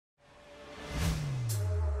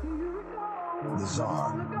The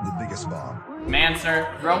Czar, the biggest bomb. Man, sir,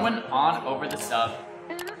 throwing on over the sub.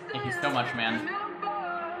 Thank you so much, man.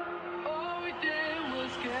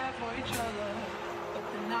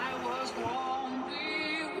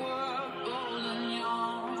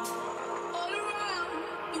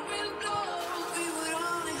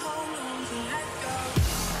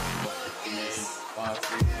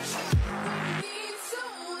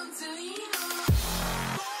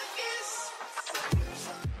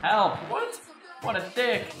 Help! What? What a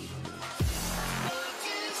dick!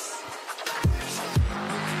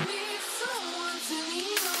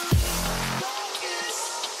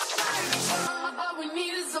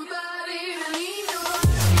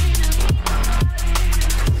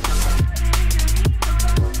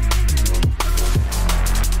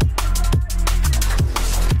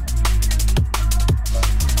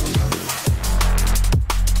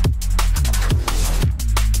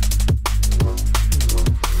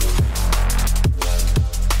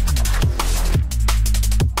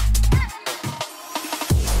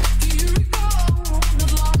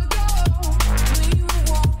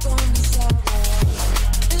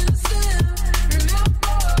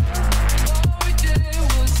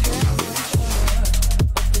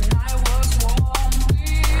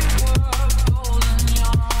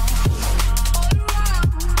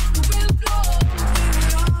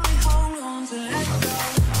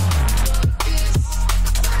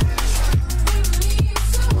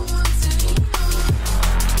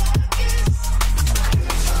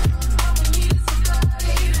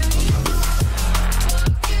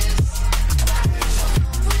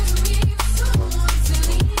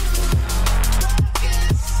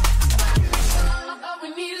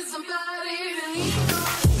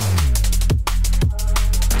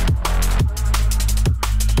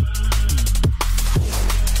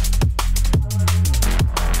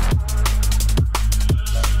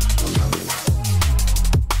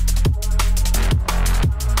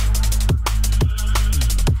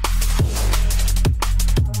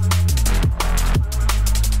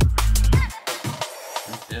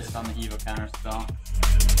 On the Evo counter spell.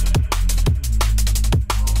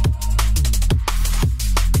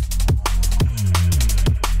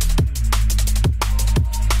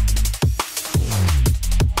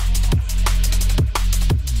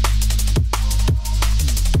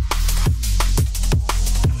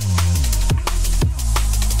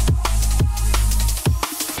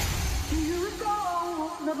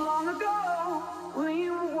 Not long ago, when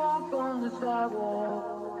you walked on the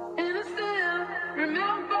sidewalk, innocent,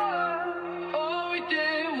 remember, all we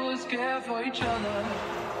did was care for each other.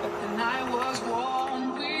 But the night was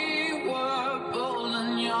warm, we were bold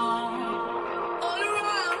and young. All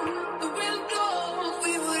around the window,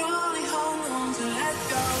 we would only hold on to let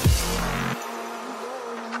go.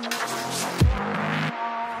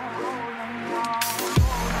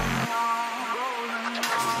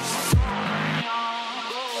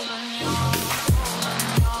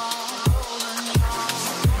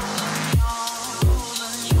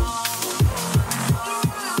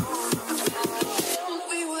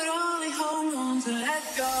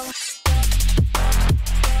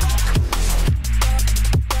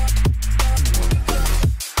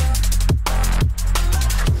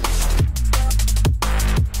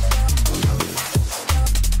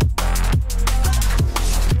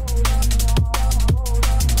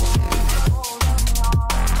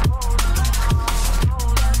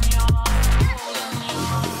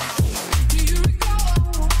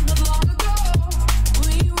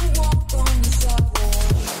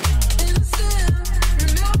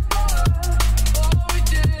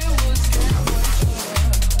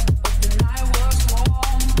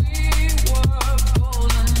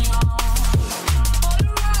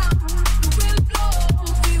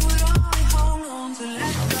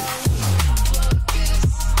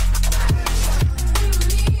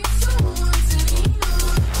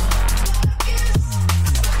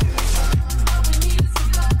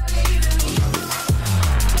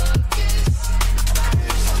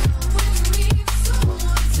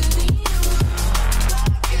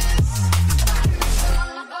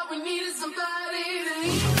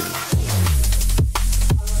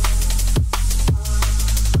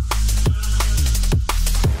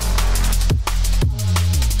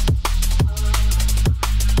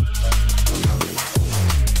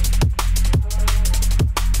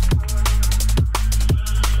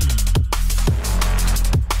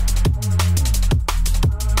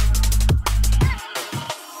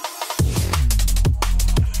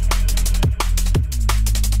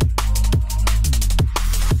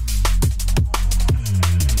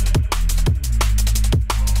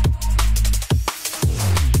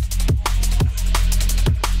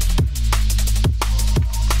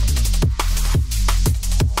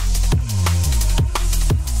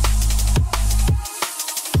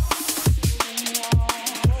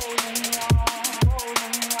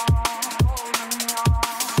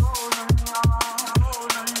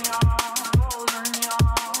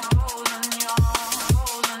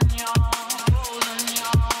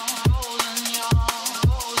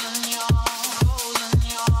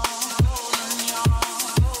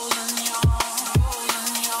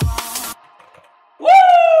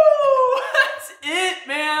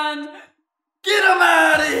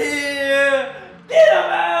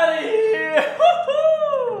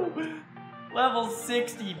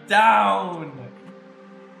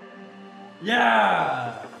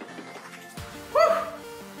 Yeah! Woo!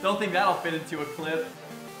 Don't think that'll fit into a clip.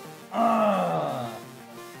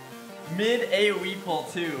 Mid AoE pull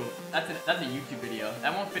 2. That's a YouTube video.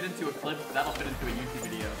 That won't fit into a clip, but that'll fit into a YouTube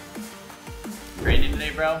video. Training today,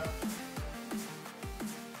 bro.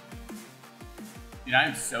 Dude, I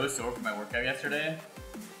am so sore from my workout yesterday.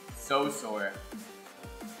 So sore.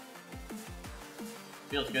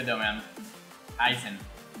 Feels good though, man. Tyson.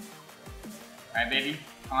 Alright, baby.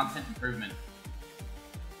 Constant improvement.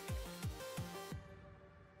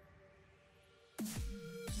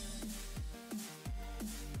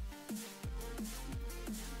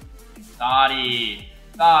 Thoughty.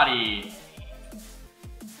 Thoughty.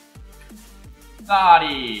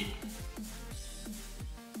 Thoughty.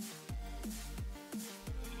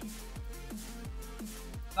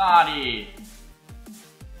 Thoughty.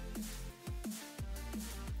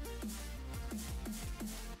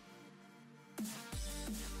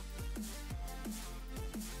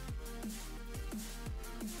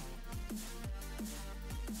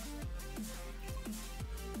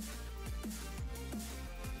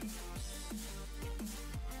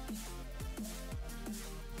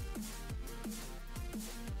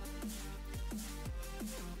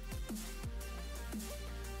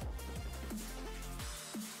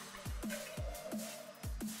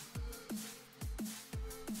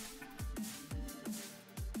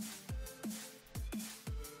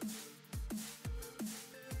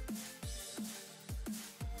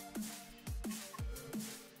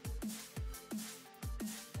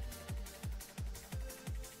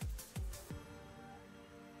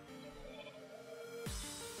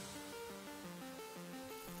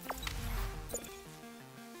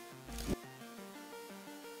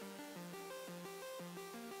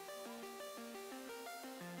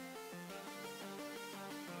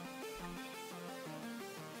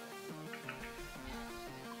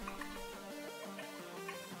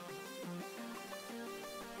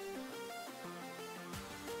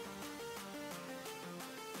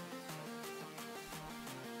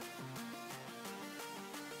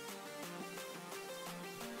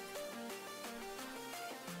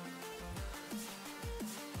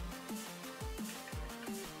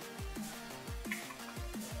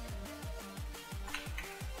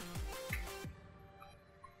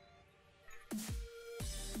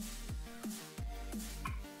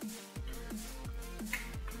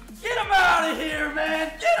 Get him out of here,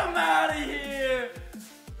 man! Get him out of here!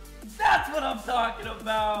 That's what I'm talking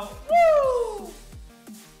about! Woo!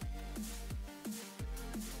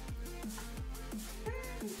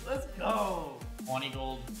 Let's go! 20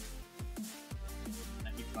 gold.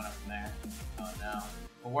 I keep going up from there. Oh no.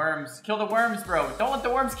 The worms. Kill the worms, bro! Don't let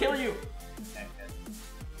the worms kill you! Okay, good.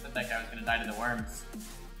 I thought that guy was gonna die to the worms.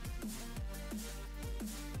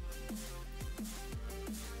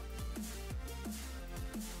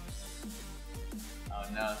 Oh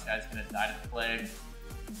no, this guy's gonna die to the plague.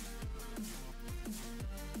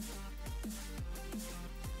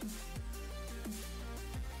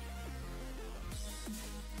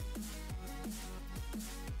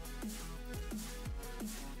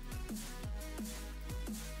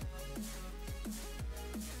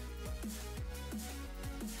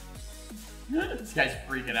 This guy's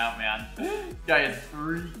freaking out, man. This guy is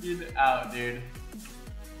freaking out, dude.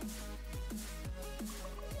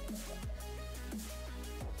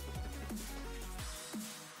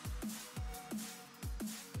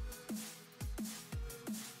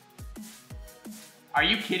 Are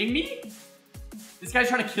you kidding me? This guy's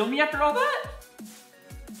trying to kill me after all that?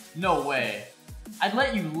 No way. I'd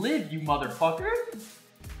let you live, you motherfucker.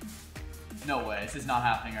 No way. This is not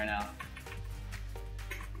happening right now.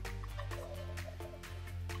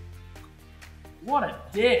 What a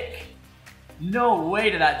dick. No way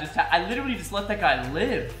did that just happen. I literally just let that guy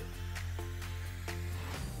live.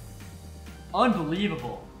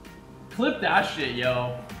 Unbelievable. Clip that shit,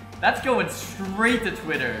 yo. That's going straight to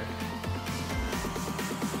Twitter.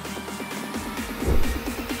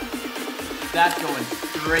 That's going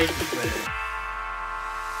straight to Twitter.